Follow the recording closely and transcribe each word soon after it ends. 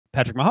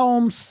Patrick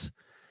Mahomes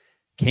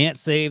can't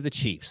save the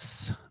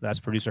Chiefs. That's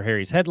producer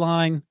Harry's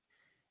headline.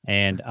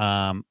 And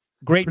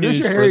great news.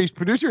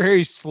 Producer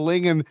Harry's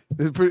slinging.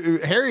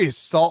 Harry is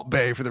Salt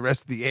Bay for the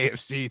rest of the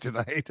AFC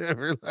tonight.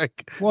 We're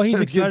like, well, he's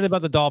excited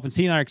about the Dolphins.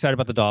 He and I are excited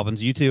about the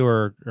Dolphins. You two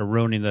are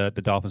ruining the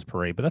Dolphins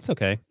parade, but that's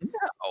okay.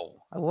 No,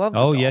 I love.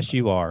 Oh, yes,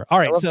 you are. All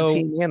right. So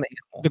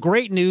the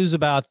great news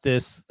about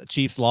this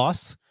Chiefs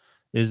loss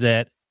is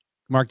that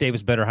Mark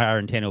Davis better hire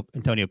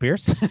Antonio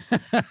Pierce.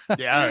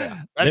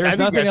 Yeah. There's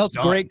nothing else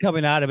great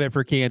coming out of it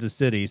for Kansas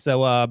City. So,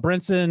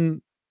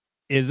 Brinson,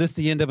 is this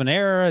the end of an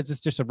era? Is this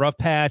just a rough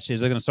patch? Is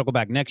they going to circle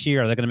back next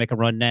year? Are they going to make a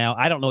run now?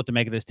 I don't know what to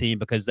make of this team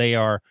because they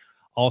are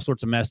all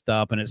sorts of messed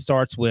up, and it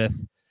starts with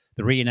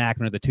the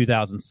reenactment of the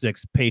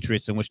 2006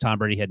 Patriots in which Tom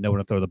Brady had no one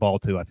to throw the ball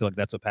to. I feel like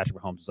that's what Patrick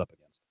Mahomes is up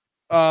against.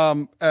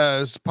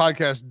 As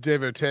podcast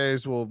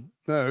devotees will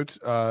note,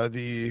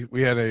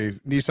 we had a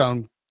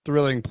Nissan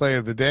Thrilling Play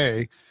of the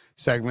Day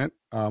segment.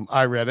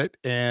 I read it,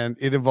 and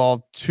it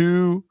involved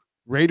 2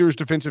 Raiders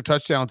defensive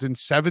touchdowns in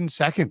 7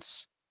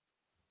 seconds.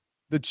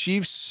 The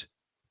Chiefs,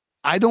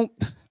 I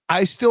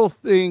still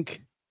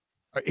think,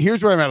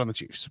 here's where I'm at on the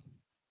Chiefs.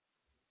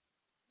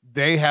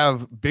 They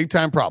have big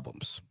time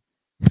problems.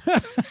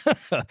 Cut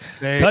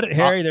it,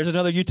 Harry. There's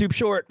another YouTube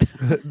short.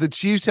 The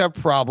Chiefs have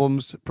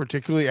problems,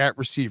 particularly at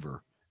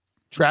receiver.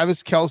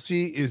 Travis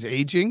Kelce is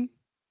aging,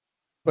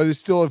 but is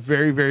still a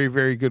very, very,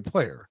 very good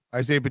player.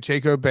 Isaiah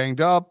Pacheco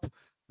banged up.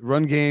 The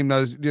run game,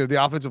 the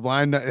offensive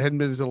line hadn't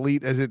been as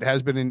elite as it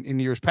has been in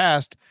years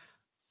past.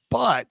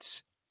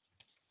 But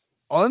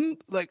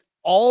like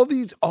all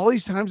these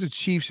times the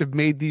Chiefs have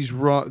made these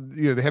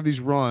they have these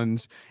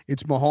runs.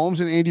 It's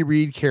Mahomes and Andy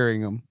Reid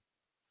carrying them.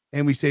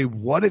 And we say,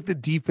 what if the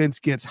defense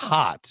gets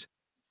hot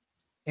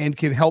and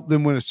can help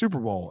them win a Super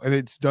Bowl? And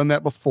it's done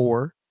that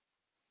before.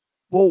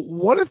 Well,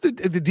 what if the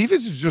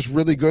defense is just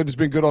really good, has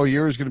been good all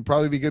year, is going to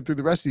probably be good through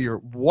the rest of the year?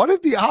 What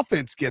if the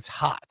offense gets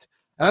hot?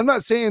 And I'm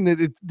not saying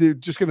that they're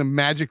just going to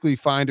magically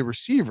find a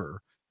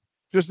receiver,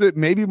 just that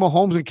maybe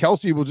Mahomes and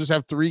Kelce will just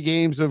have 3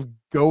 games of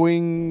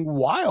going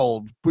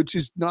wild, which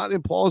is not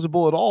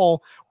implausible at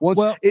all.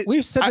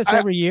 We've said this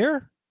every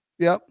year.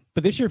 Yep.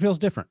 But this year feels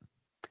different.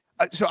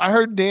 So I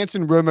heard Nance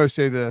and Romo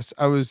say this.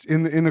 I was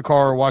in the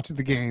car watching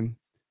the game.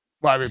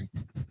 Well, I mean,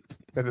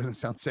 that doesn't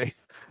sound safe.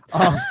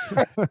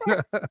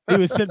 He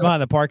was sitting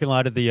behind the parking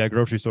lot at the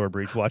grocery store,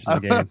 Breach, watching the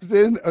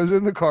game. I was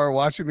in the car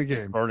watching the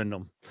game. Burning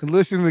them. And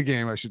listening to the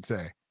game, I should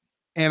say.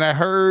 And I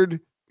heard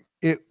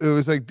it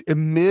was like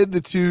amid the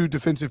 2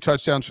 defensive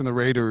touchdowns from the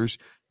Raiders.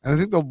 And I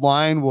think the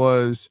line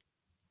was,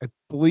 I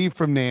believe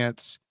from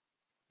Nance,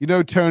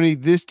 Tony,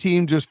 this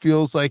team just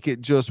feels like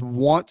it just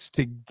wants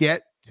to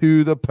get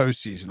to the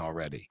postseason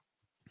already.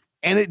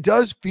 And it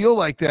does feel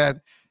like that.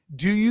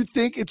 Do you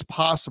think it's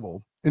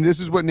possible, and this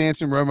is what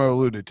Nance and Romo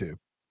alluded to,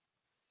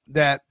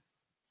 that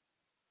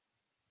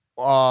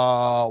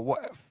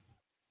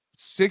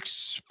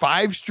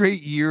 5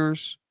 straight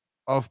years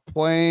of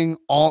playing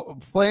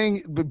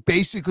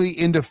basically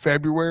into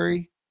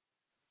February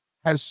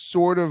has it's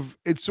sort of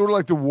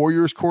like the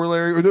Warriors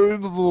corollary, or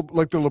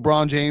like the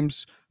LeBron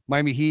James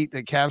Miami Heat,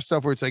 that Cavs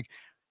stuff, where it's like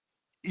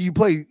you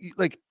play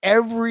like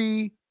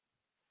every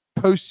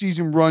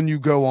postseason run you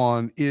go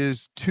on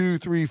is 2,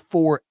 3,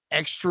 4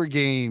 extra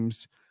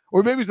games,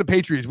 or maybe it's the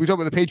Patriots. We talk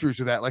about the Patriots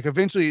with that. Like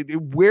eventually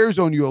it wears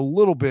on you a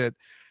little bit.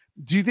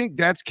 Do you think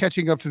that's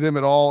catching up to them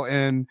at all?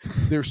 And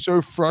they're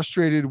so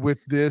frustrated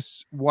with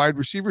this wide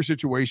receiver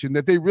situation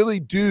that they really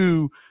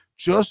do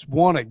just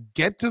want to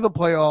get to the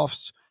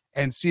playoffs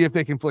and see if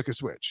they can flick a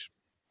switch?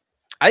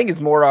 I think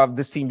it's more of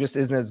this team just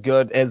isn't as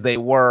good as they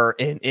were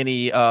in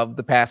any of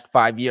the past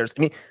 5 years.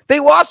 I mean, they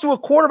lost to a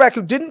quarterback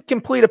who didn't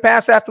complete a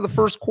pass after the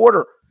first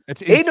quarter.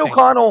 Aiden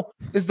O'Connell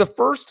is the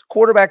first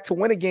quarterback to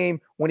win a game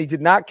when he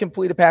did not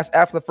complete a pass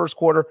after the first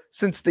quarter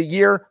since the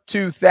year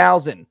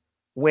 2000,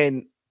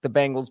 when the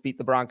Bengals beat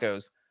the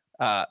Broncos,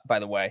 by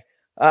the way.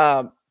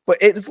 But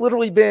it's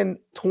literally been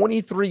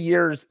 23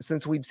 years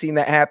since we've seen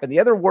that happen. The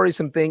other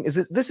worrisome thing is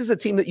that this is a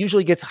team that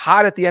usually gets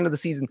hot at the end of the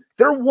season.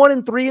 They're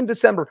 1-3 in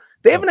December.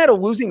 They haven't had a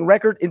losing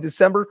record in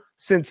December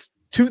since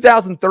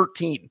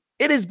 2013.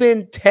 It has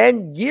been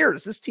 10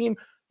 years. This team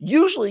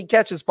usually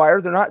catches fire.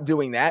 They're not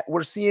doing that.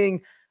 We're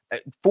seeing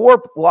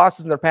 4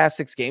 losses in their past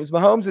 6 games.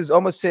 Mahomes has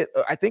almost hit,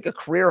 I think, a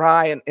career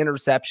high in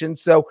interceptions.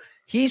 So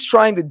he's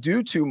trying to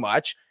do too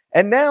much.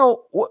 And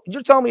now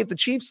you're telling me if the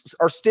Chiefs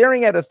are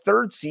staring at a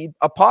 3rd seed,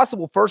 a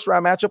possible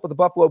first-round matchup with the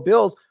Buffalo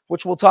Bills,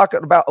 which we'll talk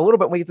about a little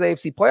bit when we get to the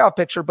AFC playoff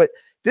picture, but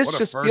this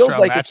just feels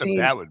like a team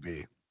that would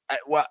be.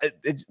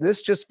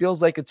 This just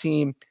feels like a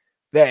team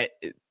that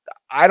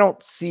I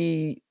don't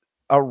see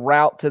a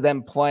route to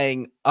them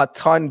playing a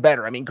ton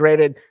better. I mean,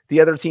 granted,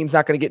 the other team's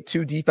not going to get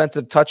 2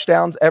 defensive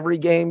touchdowns every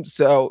game,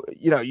 so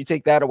you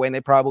take that away, and they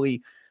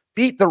probably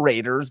beat the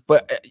Raiders,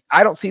 but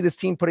I don't see this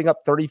team putting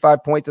up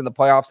 35 points in the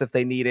playoffs if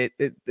they need it.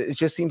 It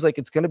just seems like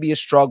it's going to be a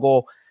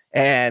struggle,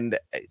 and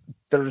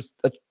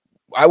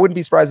I wouldn't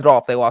be surprised at all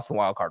if they lost the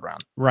wild card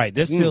round. Right.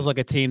 This feels like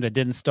a team that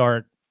didn't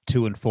start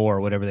 2-4,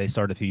 whatever they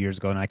started a few years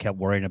ago, and I kept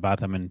worrying about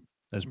them. And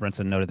as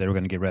Brinson noted, they were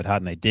going to get red hot,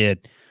 and they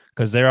did.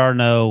 because there are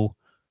no,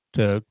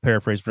 to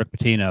paraphrase Rick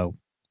Pitino,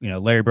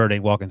 Larry Bird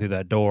ain't walking through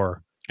that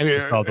door. I mean,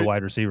 it's called the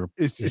wide receiver.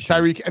 It's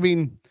Tyreek. I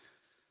mean,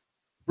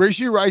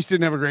 Rashee Rice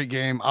didn't have a great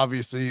game.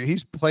 Obviously,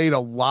 he's played a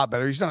lot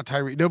better. He's not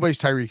Tyreek. Nobody's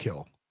Tyreek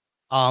Hill.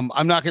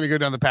 I'm not going to go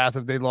down the path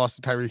of they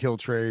lost the Tyreek Hill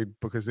trade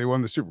because they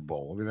won the Super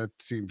Bowl. I mean, that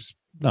seems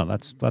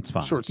that's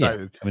fine.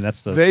 Short-sighted. Yeah. I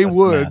mean, they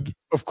would,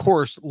 of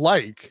course,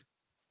 like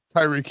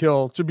Tyreek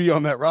Hill to be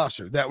on that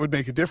roster. That would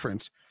make a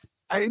difference.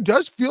 It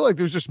does feel like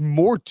there's just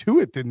more to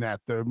it than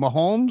that, though.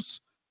 Mahomes,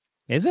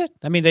 is it?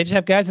 I mean, they just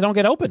have guys that don't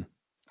get open.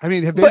 I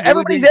mean, but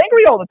everybody's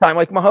angry all the time.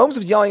 Like Mahomes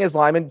was yelling at his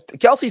lineman.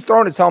 Kelsey's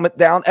throwing his helmet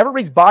down.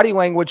 Everybody's body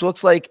language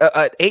looks like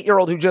an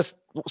 8-year-old who just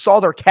saw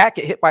their cat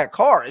get hit by a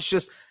car. It's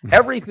just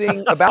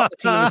everything about the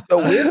team is so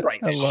weird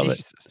right now. I love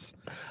it.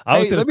 I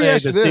was going to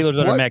say the Steelers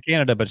under Matt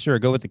Canada, but sure,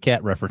 go with the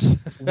cat reference.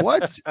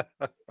 What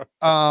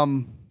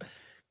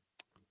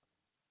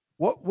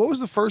was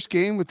the first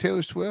game with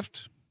Taylor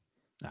Swift?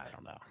 I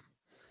don't know.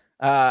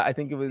 I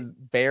think it was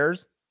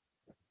Bears.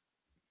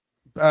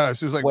 So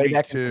it was like week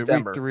 2,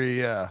 week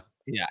 3. Yeah.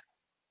 Yeah.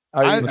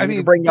 I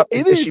mean, bring up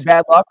is she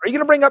bad luck? Are you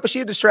going to bring up? Is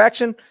she a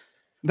distraction?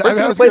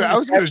 I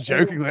was going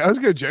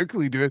to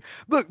jokingly do it.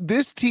 Look,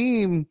 this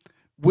team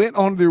went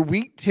on their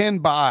week 10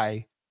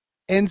 bye,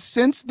 and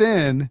since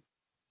then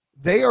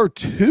they are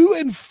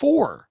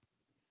 2-4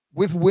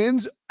 with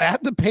wins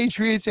at the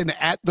Patriots and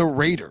at the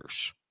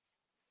Raiders.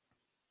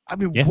 I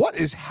mean, what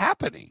is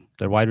happening?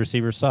 Their wide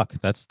receivers suck.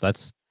 That's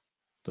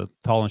the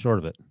tall and short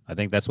of it. I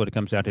think that's what it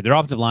comes down to. Their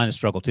offensive line has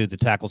struggled too. The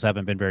tackles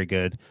haven't been very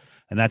good,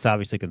 and that's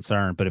obviously a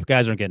concern. But if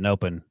guys aren't getting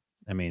open,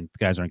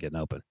 guys aren't getting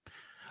open.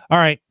 All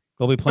right.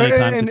 There'll be plenty of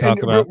time to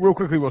talk about. Real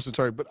quickly, Wilson,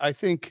 sorry, but I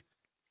think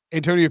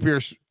Antonio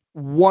Pierce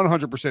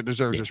 100%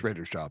 deserves this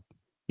Raiders job.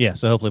 Yeah,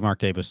 so hopefully Mark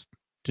Davis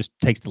just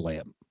takes the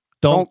layup.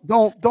 Don't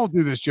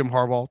do this, Jim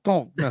Harbaugh.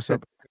 Don't mess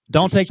up.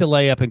 Don't take the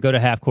layup and go to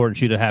half court and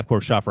shoot a half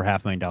court shot for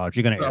 $500,000.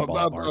 You're going to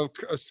airball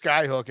a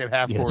sky hook at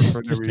half court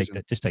for no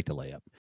reason. Just take the layup.